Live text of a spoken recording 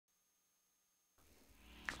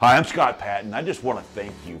Hi, I'm Scott Patton. I just want to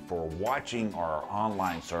thank you for watching our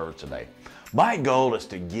online service today. My goal is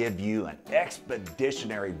to give you an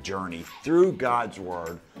expeditionary journey through God's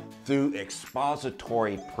Word through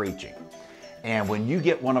expository preaching. And when you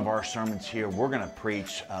get one of our sermons here, we're going to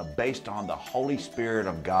preach based on the Holy Spirit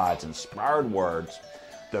of God's inspired words,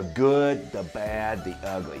 the good, the bad, the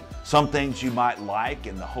ugly. Some things you might like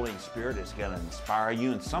and the Holy Spirit is going to inspire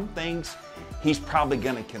you, and some things He's probably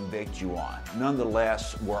going to convict you on.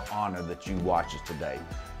 Nonetheless, we're honored that you watch us today.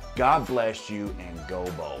 God bless you and go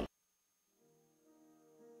bold.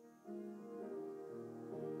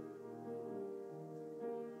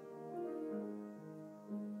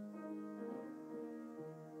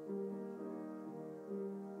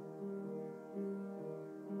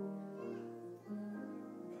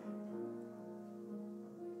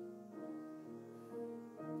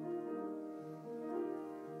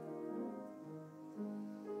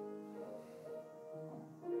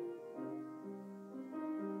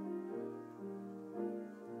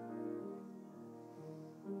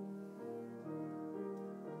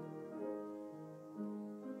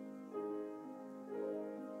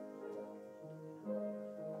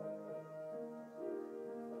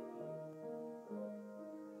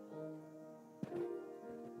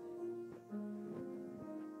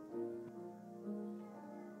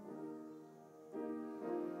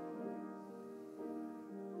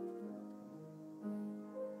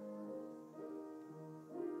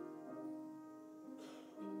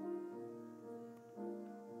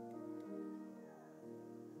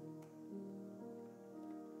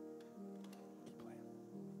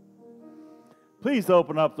 Please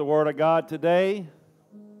open up the Word of God today.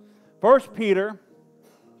 1 Peter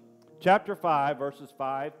chapter 5, verses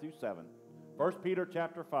 5 through 7. 1 Peter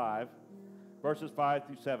chapter 5, verses 5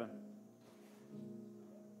 through 7.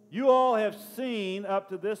 You all have seen up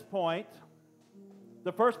to this point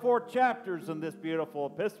the first 4 chapters in this beautiful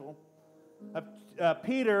epistle.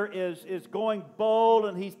 Peter is going bold,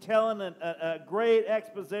 and he's telling a great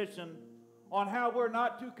exposition on how we're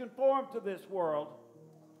not to conform to this world,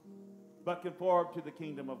 but conform to the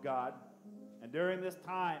kingdom of God. And during this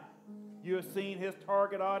time, you have seen his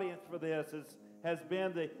target audience for this has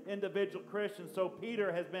been the individual Christian. So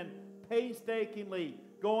Peter has been painstakingly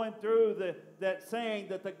going through that saying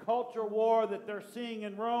that the culture war that they're seeing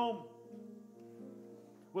in Rome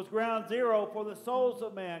was ground zero for the souls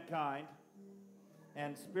of mankind,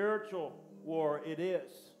 and spiritual war it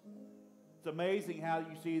is. It's amazing how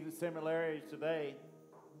you see the similarities today.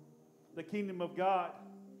 The kingdom of God.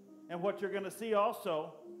 And what you're going to see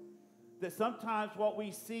also, that sometimes what we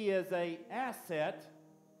see as an asset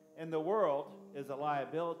in the world is a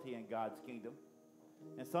liability in God's kingdom.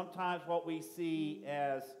 And sometimes what we see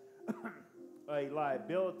as a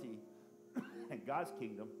liability in God's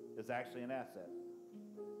kingdom is actually an asset.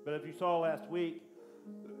 But if you saw last week,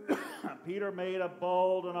 Peter made a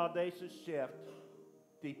bold and audacious shift.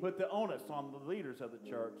 He put the onus on the leaders of the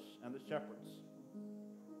church and the shepherds.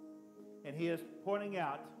 And he is pointing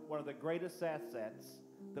out one of the greatest assets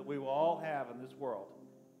that we will all have in this world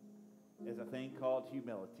is a thing called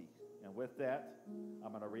humility. And with that,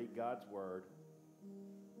 I'm going to read God's word.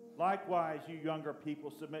 Likewise, you younger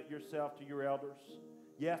people, submit yourself to your elders.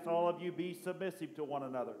 Yes, all of you be submissive to one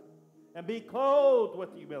another, and be clothed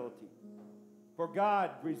with humility. For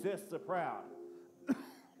God resists the proud,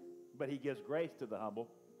 but he gives grace to the humble.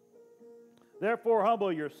 Therefore,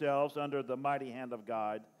 humble yourselves under the mighty hand of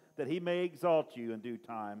God, that he may exalt you in due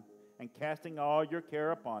time, and casting all your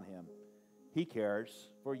care upon him, he cares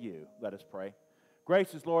for you. Let us pray.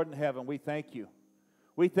 Gracious Lord in heaven, we thank you.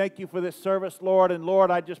 We thank you for this service, Lord. And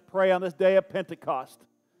Lord, I just pray on this day of Pentecost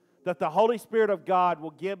that the Holy Spirit of God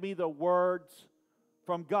will give me the words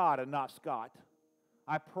from God and not Scott.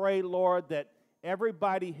 I pray, Lord, that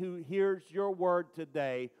everybody who hears your word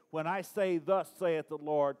today, when I say, thus saith the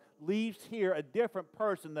Lord, leaves here a different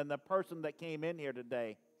person than the person that came in here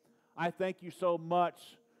today. I thank you so much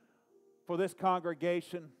for this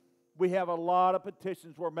congregation. We have a lot of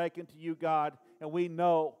petitions we're making to you, God, and we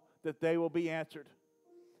know that they will be answered.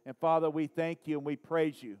 And Father, we thank you and we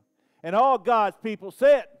praise you. And all God's people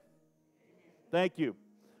said, thank you.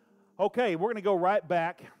 Okay, we're going to go right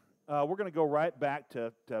back.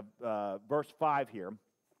 To verse 5 here.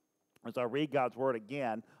 As I read God's word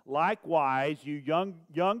again, likewise, you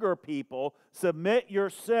younger people, submit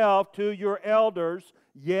yourself to your elders.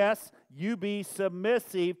 Yes, you be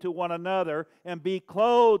submissive to one another, and be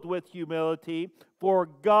clothed with humility. For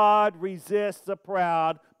God resists the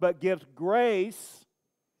proud, but gives grace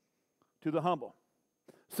to the humble.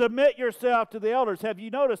 Submit yourself to the elders. Have you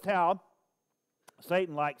noticed how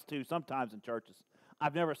Satan likes to sometimes in churches?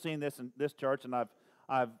 I've never seen this in this church, and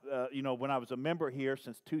when I was a member here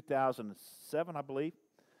since 2007, I believe,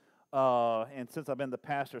 and since I've been the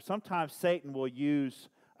pastor, sometimes Satan will use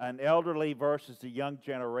an elderly versus the young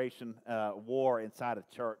generation war inside of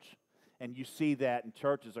church. And you see that in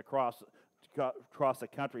churches across the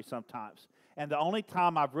country sometimes. And the only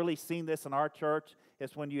time I've really seen this in our church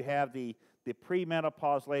is when you have the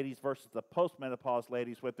premenopause ladies versus the postmenopause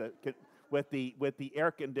ladies with the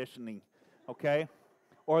air conditioning, okay,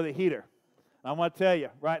 or the heater. I want to tell you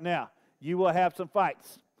right now, you will have some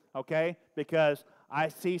fights, okay, because I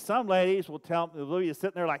see some ladies will be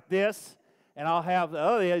sitting there like this, and I'll have the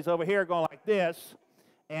other ladies over here going like this,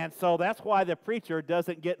 and so that's why the preacher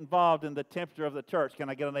doesn't get involved in the temperature of the church.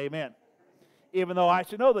 Can I get an amen? Even though I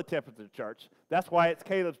should know the temperature of the church. That's why it's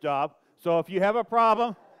Caleb's job. So if you have a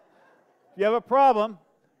problem, with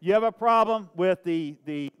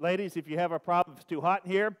the ladies, if you have a problem, if it's too hot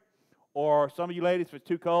in here, or some of you ladies, if it's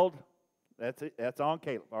too cold, that's it. That's on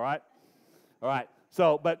Caleb, all right? All right.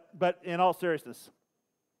 So, but in all seriousness,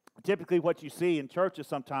 typically what you see in churches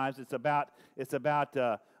sometimes, it's about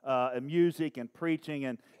music and preaching,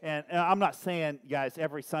 and I'm not saying, guys,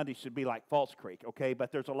 every Sunday should be like Falls Creek, okay?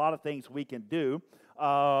 But there's a lot of things we can do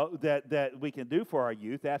that we can do for our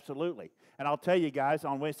youth, absolutely. And I'll tell you guys,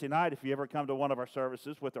 on Wednesday night, if you ever come to one of our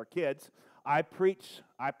services with our kids, I preach.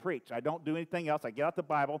 I don't do anything else. I get out the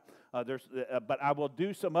Bible, but I will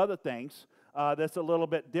do some other things that's a little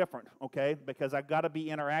bit different, okay? Because I've got to be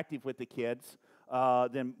interactive with the kids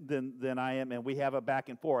than I am, and we have a back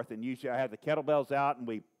and forth. And usually I have the kettlebells out, and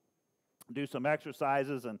we do some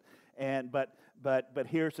exercises, but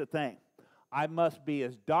here's the thing. I must be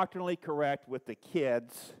as doctrinally correct with the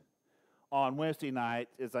kids on Wednesday night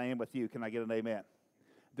as I am with you. Can I get an amen?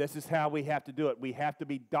 This is how we have to do it. We have to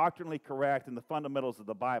be doctrinally correct in the fundamentals of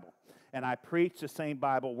the Bible. And I preach the same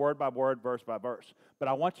Bible word by word, verse by verse. But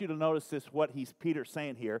I want you to notice what Peter's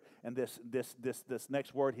saying here, and this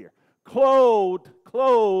next word here. Clothed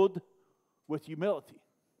with humility.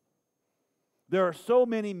 There are so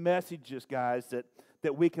many messages, guys,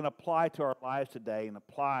 that we can apply to our lives today and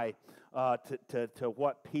apply to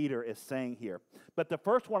what Peter is saying here. But the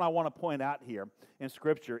first one I want to point out here in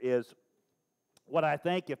Scripture is what I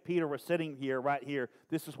think if Peter was sitting here, right here,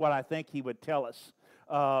 this is what I think he would tell us.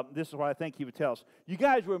 You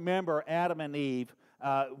guys remember Adam and Eve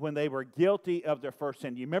when they were guilty of their first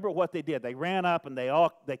sin. You remember what they did? They ran up and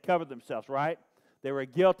they covered themselves, right? They were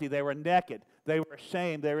guilty. They were naked. They were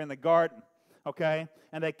ashamed. They were in the garden, okay?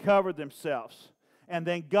 And they covered themselves. And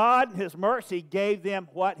then God, in His mercy, gave them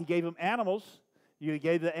what? He gave them animals. He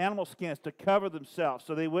gave the animal skins to cover themselves,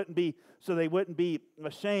 so they wouldn't be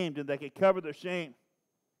ashamed, and they could cover their shame.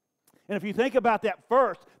 And if you think about that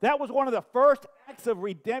first, that was one of the first acts of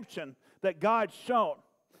redemption that God shown.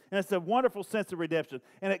 And it's a wonderful sense of redemption.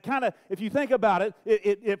 And it kind of, if you think about it,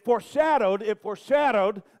 it foreshadowed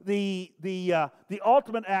the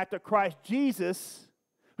ultimate act of Christ Jesus,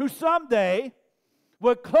 who someday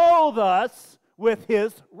would clothe us with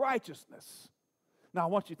His righteousness. Now I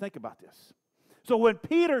want you to think about this. So when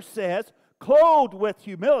Peter says, clothed with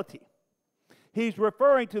humility, he's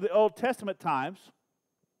referring to the Old Testament times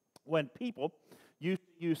when people used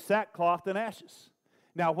to use sackcloth and ashes.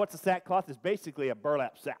 Now, what's a sackcloth? It's basically a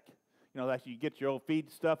burlap sack. You know, that you get your old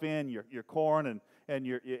feed stuff in, your corn and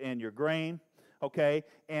your grain, okay?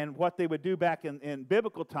 And what they would do back in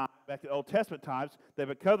biblical times, back in Old Testament times, they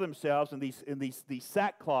would cover themselves in these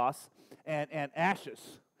sackcloths and ashes,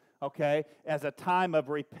 okay, as a time of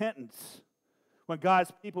repentance, when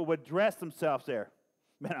God's people would dress themselves there.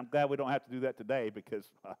 Man, I'm glad we don't have to do that today, because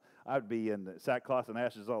I'd be in sackcloth and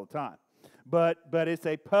ashes all the time. But it's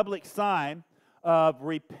a public sign of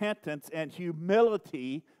repentance and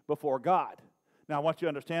humility before God. Now, I want you to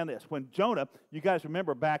understand this. When Jonah, you guys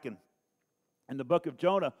remember back in the book of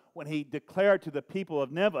Jonah, when he declared to the people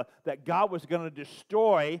of Nineveh that God was going to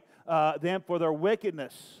destroy them for their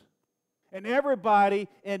wickedness. And everybody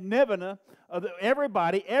in Nineveh,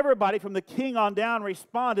 everybody from the king on down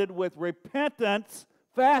responded with repentance,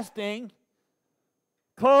 fasting,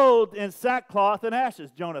 clothed in sackcloth and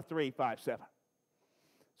ashes, Jonah 3:5-7.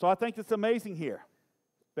 So I think it's amazing here,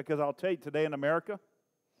 because I'll tell you, today in America,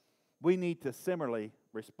 we need to similarly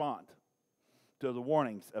respond to the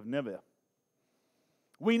warnings of Nineveh.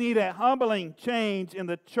 We need a humbling change in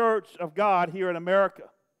the church of God here in America.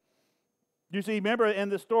 You see, remember in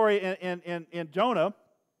the story in Jonah,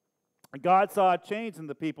 God saw a change in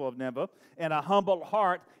the people of Nineveh, and a humble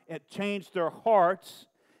heart. It changed their hearts,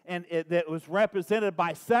 and that was represented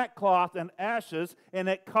by sackcloth and ashes, and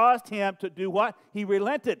it caused him to do what? He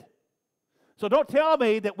relented. So don't tell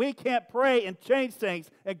me that we can't pray and change things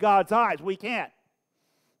in God's eyes. We can't.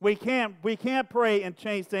 We can't pray and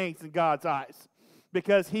change things in God's eyes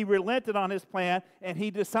because he relented on his plan and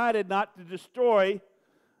he decided not to destroy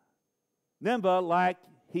Nineveh like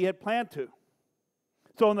he had planned to.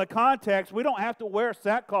 So in the context, we don't have to wear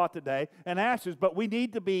sackcloth today and ashes, but we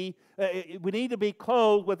need to be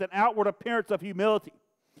clothed with an outward appearance of humility.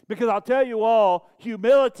 Because I'll tell you all,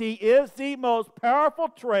 humility is the most powerful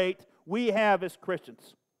trait we have as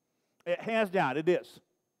Christians. Hands down, it is.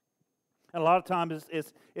 And a lot of times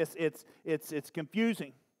it's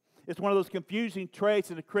confusing. It's one of those confusing traits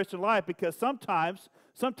in the Christian life because sometimes,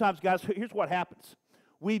 guys, here's what happens.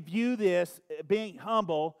 We view this being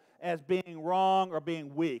humble as being wrong or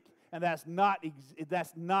being weak, and that's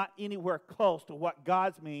not anywhere close to what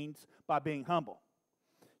God means by being humble.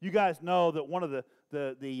 You guys know that one of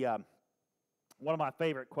one of my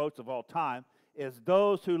favorite quotes of all time is,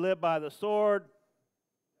 "Those who live by the sword."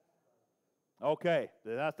 Okay,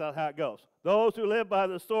 that's not how it goes. Those who live by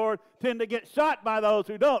the sword tend to get shot by those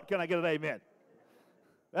who don't. Can I get an amen?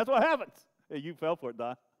 That's what happens. Hey, you fell for it,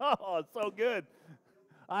 Don. Oh, it's so good.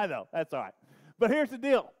 I know. That's all right. But here's the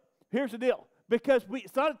deal. Because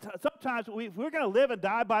sometimes if we're going to live and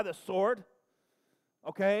die by the sword,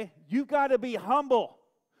 okay, you've got to be humble.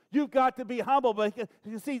 You've got to be humble. Because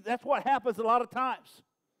you see, that's what happens a lot of times.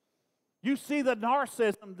 You see the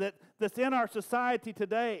narcissism that's in our society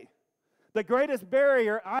today. The greatest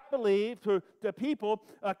barrier, I believe, to people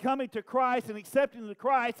coming to Christ and accepting the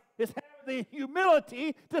Christ is having the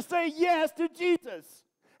humility to say yes to Jesus.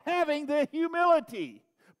 Having the humility.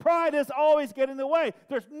 Pride is always getting in the way.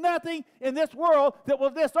 There's nothing in this world that will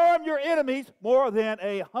disarm your enemies more than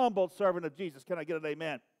a humble servant of Jesus. Can I get an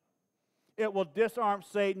amen? It will disarm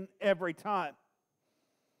Satan every time.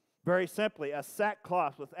 Very simply, a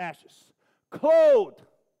sackcloth with ashes, clothed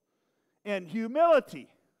in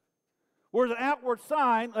humility, was an outward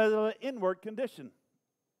sign of an inward condition.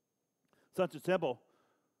 Such a symbol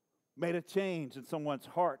made a change in someone's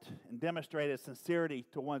heart and demonstrated sincerity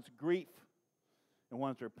to one's grief and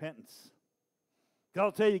one's repentance.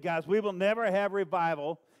 I'll tell you guys, we will never have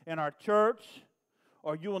revival in our church,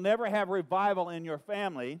 or you will never have revival in your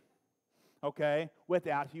family, okay,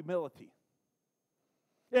 without humility.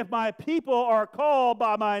 If my people are called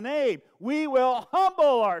by my name, we will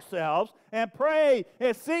humble ourselves and pray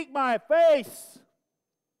and seek my face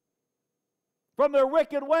from their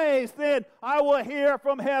wicked ways. Then I will hear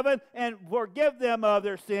from heaven and forgive them of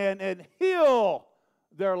their sin and heal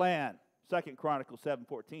their land. 2 Chronicles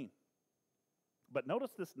 7:14. But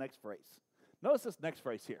notice this next phrase. Notice this next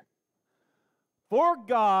phrase here. For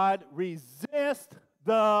God resists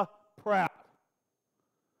the proud.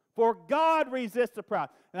 For God resists the proud.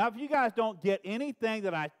 Now, if you guys don't get anything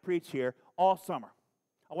that I preach here all summer,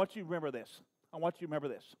 I want you to remember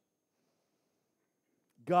this.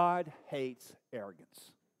 God hates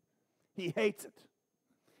arrogance. He hates it.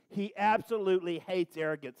 He absolutely hates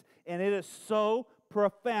arrogance. And it is so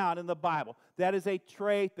profound in the Bible. That is a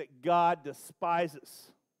trait that God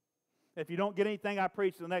despises. If you don't get anything I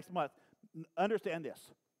preach the next month, understand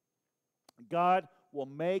this. God will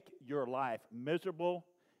make your life miserable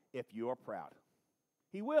if you are proud.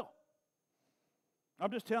 He will.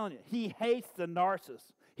 I'm just telling you, he hates the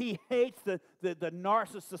narcissist. He hates the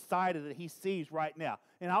narcissist society that he sees right now.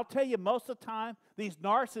 And I'll tell you, most of the time, these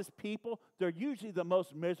narcissist people, they're usually the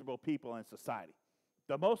most miserable people in society.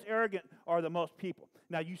 The most arrogant are the most people.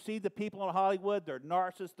 Now, you see the people in Hollywood, they're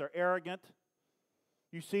narcissists, they're arrogant.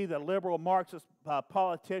 You see the liberal Marxist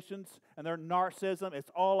politicians and their narcissism.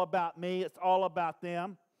 It's all about me. It's all about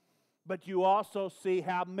them. But you also see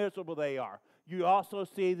how miserable they are. You also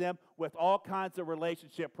see them with all kinds of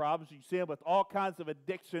relationship problems. You see them with all kinds of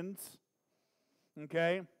addictions.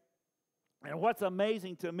 Okay? And what's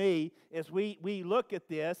amazing to me is we look at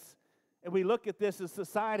this, and we look at this as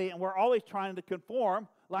society, and we're always trying to conform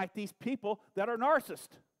like these people that are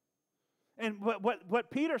narcissists. And what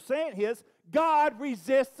Peter's saying is, God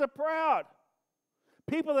resists the proud.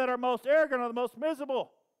 People that are most arrogant are the most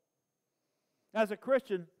miserable. As a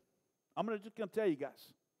Christian, I'm just going to tell you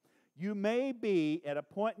guys, you may be at a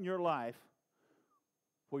point in your life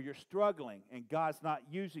where you're struggling and God's not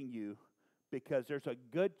using you because there's a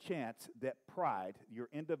good chance that pride, your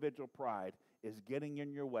individual pride, is getting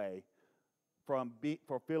in your way from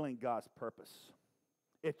fulfilling God's purpose.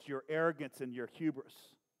 It's your arrogance and your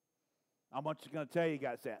hubris. I'm just going to tell you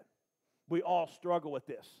guys that. We all struggle with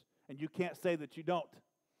this, and you can't say that you don't,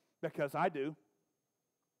 because I do.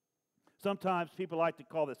 Sometimes people like to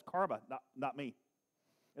call this karma. Not me.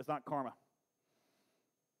 It's not karma.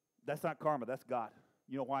 That's not karma. That's God.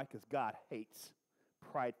 You know why? Because God hates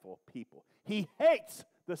prideful people. He hates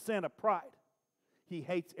the sin of pride. He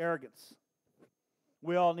hates arrogance.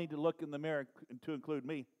 We all need to look in the mirror, to include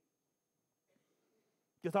me.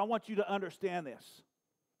 Because I want you to understand this.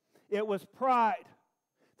 It was pride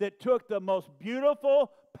that took the most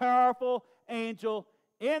beautiful, powerful angel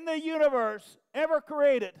in the universe ever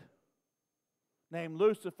created, named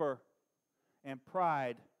Lucifer, and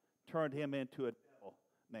pride turned him into a devil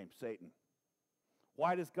named Satan.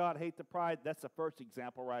 Why does God hate the pride? That's the first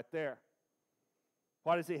example right there.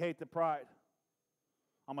 Why does he hate the pride?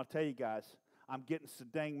 I'm going to tell you guys, I'm getting so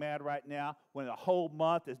dang mad right now when a whole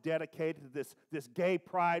month is dedicated to this gay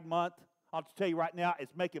pride month. I'll just tell you right now,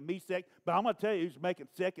 it's making me sick, but I'm going to tell you who's making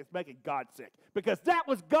sick. It's making God sick. Because that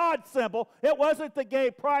was God's symbol. It wasn't the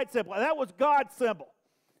gay pride symbol. That was God's symbol.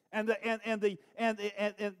 And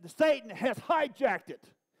Satan has hijacked it.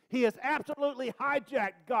 He has absolutely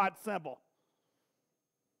hijacked God's symbol.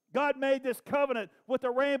 God made this covenant with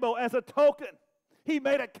the rainbow as a token. He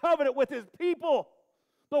made a covenant with his people.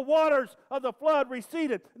 The waters of the flood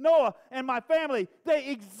receded. Noah and my family, they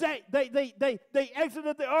exited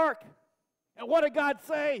the ark. And what did God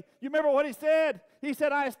say? You remember what he said? He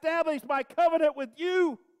said, I established my covenant with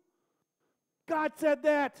you. God said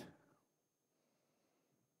that.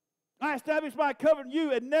 I established my covenant with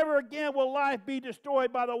you, and never again will life be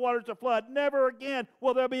destroyed by the waters of flood. Never again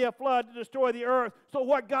will there be a flood to destroy the earth. So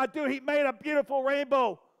what God do? He made a beautiful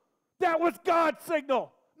rainbow. That was God's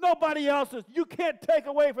signal. Nobody else's. You can't take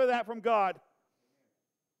away from that from God.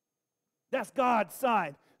 That's God's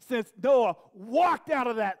sign. Since Noah walked out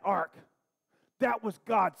of that ark, that was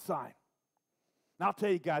God's sign. And I'll tell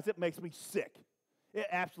you guys, it makes me sick. It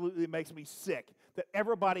absolutely makes me sick that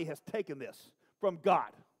everybody has taken this from God.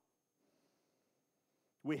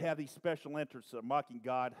 We have these special interests of mocking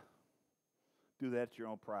God. Do that at your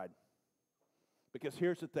own pride. Because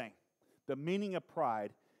here's the thing. The meaning of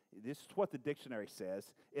pride, this is what the dictionary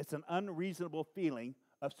says, it's an unreasonable feeling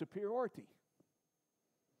of superiority.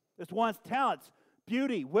 It's one's talents,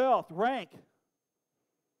 beauty, wealth, rank.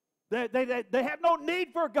 They have no need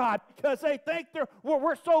for God because they think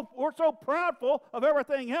we're so proudful of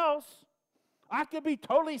everything else. I could be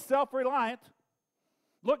totally self-reliant,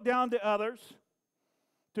 look down to others,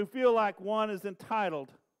 to feel like one is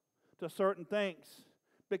entitled to certain things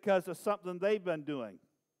because of something they've been doing.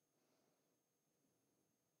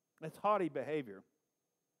 It's haughty behavior.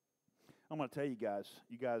 I'm going to tell you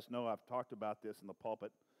guys know I've talked about this in the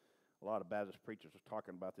pulpit. A lot of Baptist preachers are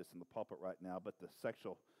talking about this in the pulpit right now, but the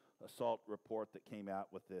sexual assault report that came out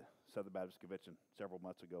with the Southern Baptist Convention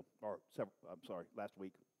last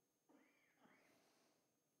week.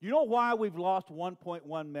 You know why we've lost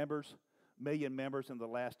 1.1 million members in the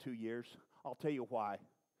last 2 years? I'll tell you why.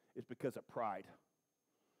 It's because of pride.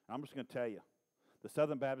 I'm just going to tell you. The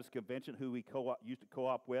Southern Baptist Convention, who we used to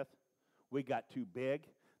co-op with, we got too big,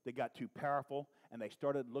 they got too powerful, and they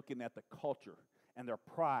started looking at the culture and their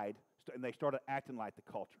pride, and they started acting like the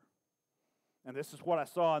culture. And this is what I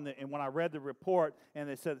saw, and when I read the report, and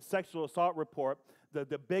it said the sexual assault report,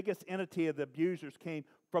 the biggest entity of the abusers came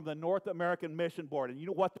from the North American Mission Board. And you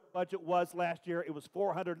know what the budget was last year? It was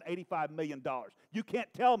 $485 million. You can't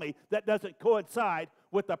tell me that doesn't coincide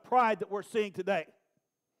with the pride that we're seeing today.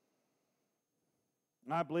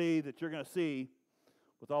 And I believe that you're going to see,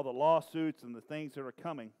 with all the lawsuits and the things that are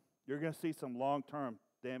coming, you're going to see some long-term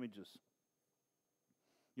damages.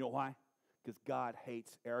 You know why? Because God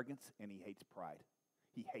hates arrogance and he hates pride.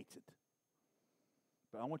 He hates it.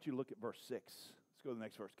 But I want you to look at verse 6. Let's go to the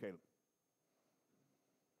next verse, Caleb.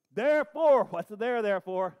 Therefore, what's the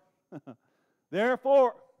therefore?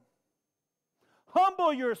 Therefore,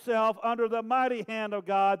 humble yourself under the mighty hand of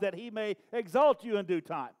God that he may exalt you in due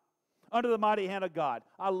time. Under the mighty hand of God.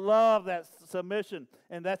 I love that submission,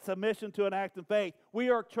 and that submission to an act of faith. We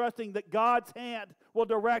are trusting that God's hand will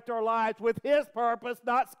direct our lives with his purpose,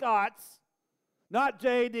 not Scott's, not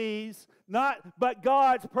JD's, but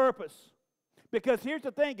God's purpose. Because here's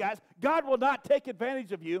the thing, guys. God will not take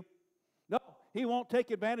advantage of you. No, he won't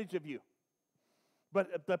take advantage of you.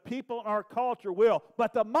 But the people in our culture will.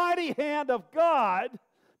 But the mighty hand of God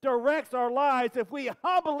directs our lives if we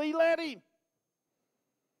humbly let him.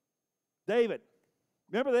 David.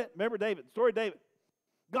 Remember that? Remember David, the story of David.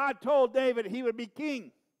 God told David he would be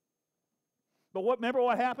king. But remember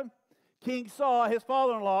what happened? King Saul, his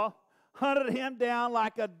father-in-law, hunted him down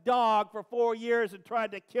like a dog for 4 years and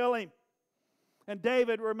tried to kill him. And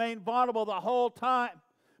David remained vulnerable the whole time.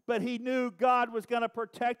 But he knew God was going to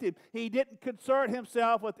protect him. He didn't concern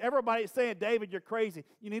himself with everybody saying, David, you're crazy.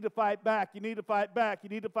 You need to fight back. You need to fight back. You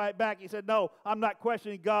need to fight back. He said, no, I'm not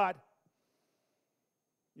questioning God.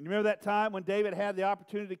 You remember that time when David had the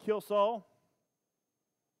opportunity to kill Saul?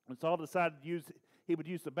 When Saul decided he would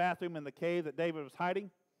use the bathroom in the cave that David was hiding?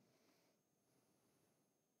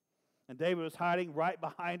 And David was hiding right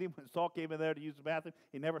behind him when Saul came in there to use the bathroom.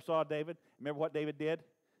 He never saw David. Remember what David did?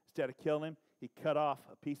 Instead of killing him, he cut off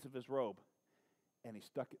a piece of his robe and he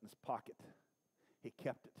stuck it in his pocket. He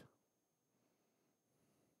kept it.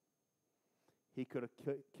 He could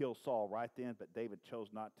have killed Saul right then, but David chose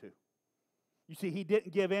not to. You see, he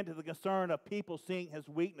didn't give in to the concern of people seeing his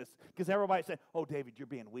weakness, because everybody said, oh, David, you're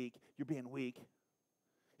being weak. You're being weak.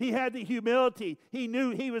 He had the humility. He knew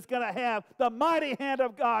he was going to have the mighty hand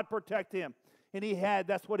of God protect him. And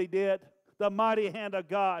that's what he did, the mighty hand of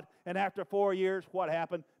God. And after 4 years, what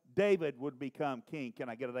happened? David would become king. Can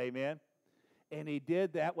I get an amen? And he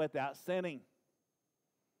did that without sinning.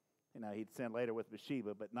 You know, he'd sin later with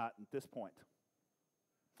Bathsheba, but not at this point.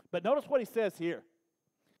 But notice what he says here.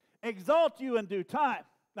 Exalt you in due time.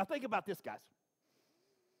 Now think about this, guys.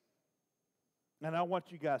 And I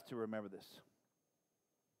want you guys to remember this.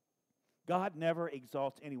 God never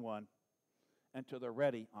exalts anyone until they're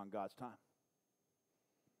ready on God's time.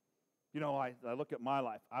 You know, I look at my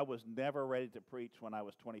life. I was never ready to preach when I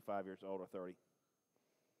was 25 years old or 30.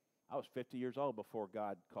 I was 50 years old before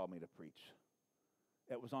God called me to preach.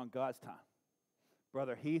 It was on God's time.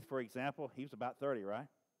 Brother Heath, for example, he was about 30, right?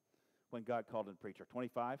 When God called him to preach. Or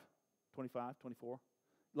 25, 24.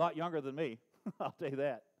 A lot younger than me, I'll tell you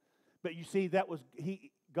that. But you see,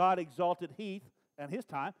 God exalted Heath and his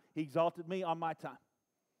time. He exalted me on my time.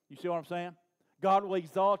 You see what I'm saying? God will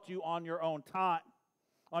exalt you on your own time.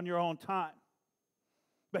 On your own time.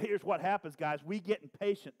 But here's what happens, guys. We get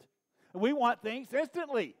impatient. And we want things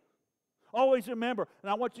instantly. Always remember, and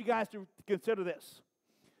I want you guys to consider this.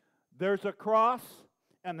 There's a cross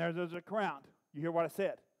and there's a crown. You hear what I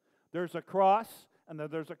said? There's a cross and then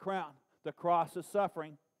there's a crown. The cross is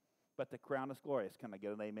suffering, but the crown is glorious. Can I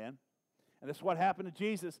get an amen? And this is what happened to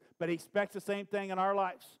Jesus, but he expects the same thing in our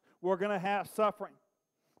lives. We're going to have suffering.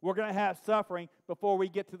 We're going to have suffering before we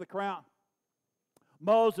get to the crown.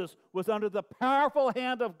 Moses was under the powerful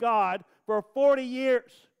hand of God for 40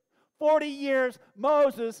 years. 40 years,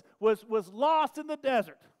 Moses was lost in the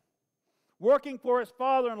desert, working for his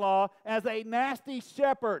father-in-law as a nasty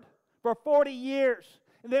shepherd for 40 years.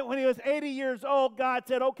 And then when he was 80 years old, God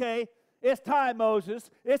said, okay, it's time, Moses.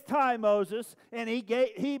 It's time, Moses. And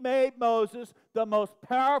he made Moses the most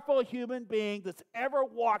powerful human being that's ever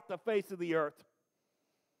walked the face of the earth.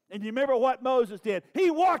 And you remember what Moses did?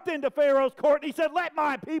 He walked into Pharaoh's court and he said, let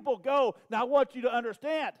my people go. Now I want you to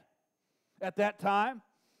understand, at that time,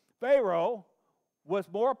 Pharaoh was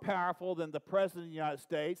more powerful than the President of the United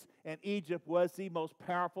States, and Egypt was the most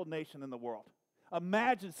powerful nation in the world.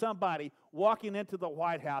 Imagine somebody walking into the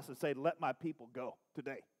White House and saying, let my people go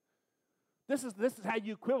today. This is how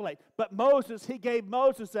you equivalent. But Moses, he gave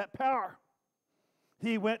Moses that power.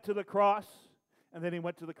 He went to the cross, and then he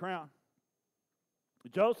went to the crown.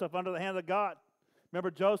 Joseph, under the hand of God.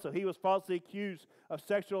 Remember Joseph, he was falsely accused of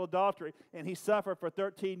sexual adultery, and he suffered for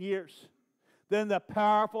 13 years. Then the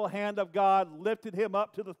powerful hand of God lifted him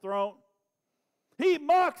up to the throne. He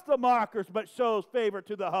mocks the mockers, but shows favor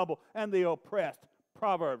to the humble and the oppressed.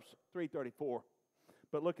 Proverbs 3:34.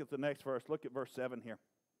 But look at the next verse. Look at verse 7 here.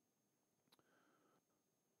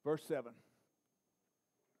 Verse 7.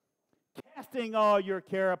 Casting all your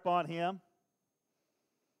care upon him.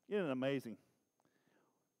 Isn't it amazing?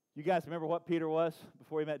 You guys remember what Peter was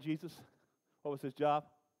before he met Jesus? What was his job?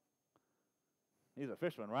 He's a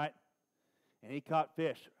fisherman, right? And he caught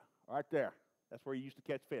fish right there. That's where he used to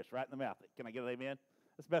catch fish, right in the mouth. Can I get an amen?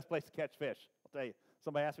 That's the best place to catch fish. I'll tell you.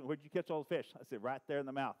 Somebody asked me, where'd you catch all the fish? I said, right there in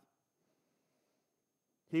the mouth.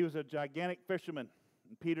 He was a gigantic fisherman.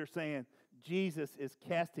 And Peter's saying, Jesus is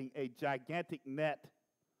casting a gigantic net.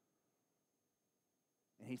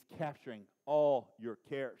 And he's capturing all your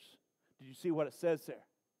cares. Did you see what it says there?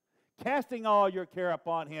 Casting all your care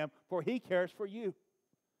upon him, for he cares for you.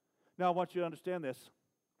 Now, I want you to understand this.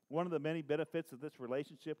 One of the many benefits of this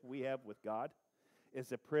relationship we have with God is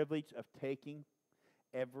the privilege of taking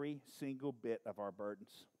every single bit of our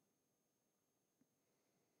burdens.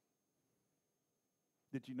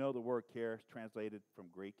 Did you know the word care, translated from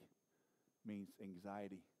Greek, means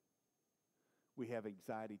anxiety? We have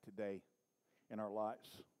anxiety today in our lives.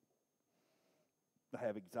 I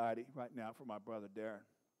have anxiety right now for my brother Darren.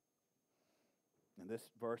 And this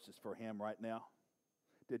verse is for him right now.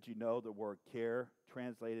 Did you know the word care,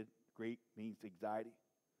 translated Greek, means anxiety?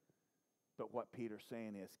 But what Peter's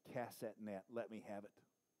saying is, cast that net. Let me have it.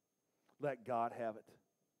 Let God have it.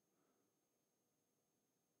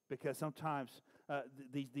 Because sometimes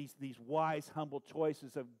these wise, humble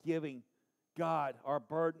choices of giving God our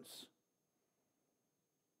burdens,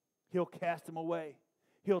 He'll cast them away.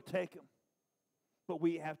 He'll take them. But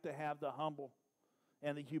we have to have the humble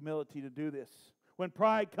and the humility to do this. When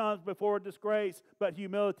pride comes before disgrace, but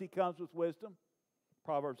humility comes with wisdom.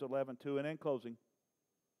 Proverbs 11:2. And in closing,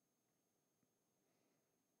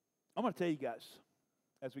 I'm going to tell you guys,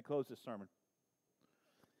 as we close this sermon,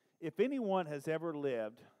 if anyone has ever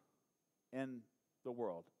lived in the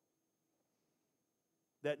world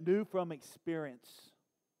that knew from experience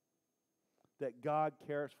that God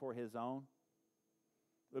cares for His own,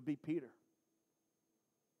 it would be Peter.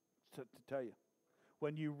 To tell you,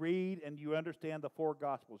 when you read and you understand the four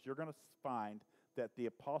Gospels, you're going to find that the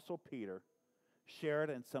Apostle Peter shared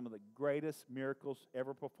in some of the greatest miracles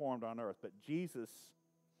ever performed on earth. But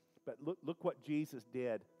look what Jesus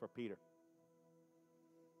did for Peter.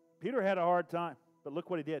 Peter had a hard time, but look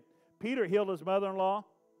what he did. Peter healed his mother-in-law.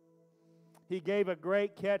 He gave a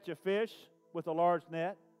great catch of fish with a large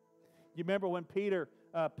net. You remember when Peter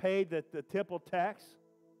paid the temple tax?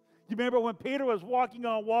 You remember when Peter was walking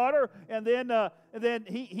on water and then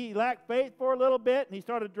he lacked faith for a little bit and he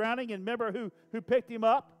started drowning, and remember who picked him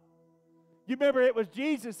up? You remember it was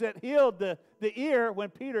Jesus that healed the ear when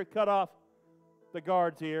Peter cut off the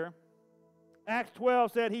guard's ear. Acts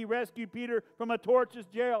 12 said he rescued Peter from a torturous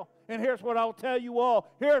jail. And here's what I will tell you all.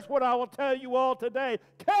 Here's what I will tell you all today.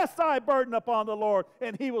 Cast thy burden upon the Lord,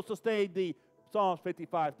 and He will sustain thee. Psalms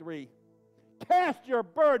 55:3. Cast your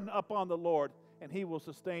burden upon the Lord, and He will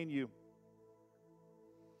sustain you.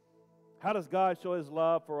 How does God show His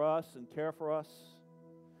love for us and care for us?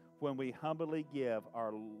 When we humbly give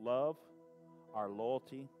our love, our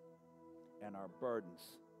loyalty, and our burdens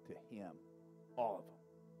to Him. All of them.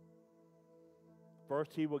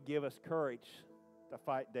 First, He will give us courage to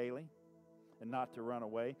fight daily and not to run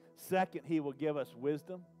away. Second, He will give us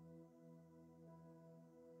wisdom.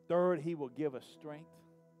 Third, He will give us strength.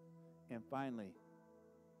 And finally,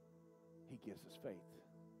 He gives us faith.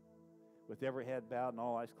 With every head bowed and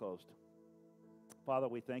all eyes closed. Father,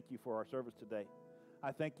 we thank You for our service today.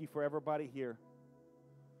 I thank You for everybody here.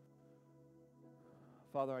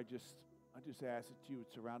 Father, I just ask that You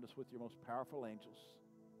would surround us with Your most powerful angels.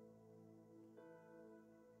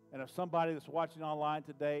 And if somebody that's watching online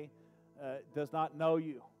today does not know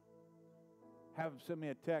You, have them send me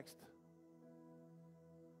a text.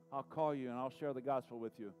 I'll call you and I'll share the gospel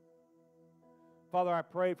with you. Father, I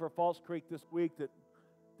pray for Falls Creek this week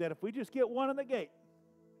that if we just get one in the gate,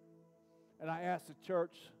 and I ask the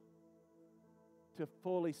church to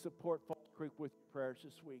fully support Falls Creek with prayers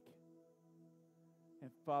this week.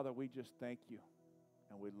 And Father, we just thank You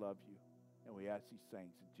and we love You and we ask these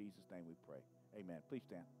things. In Jesus' name we pray. Amen. Please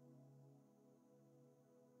stand.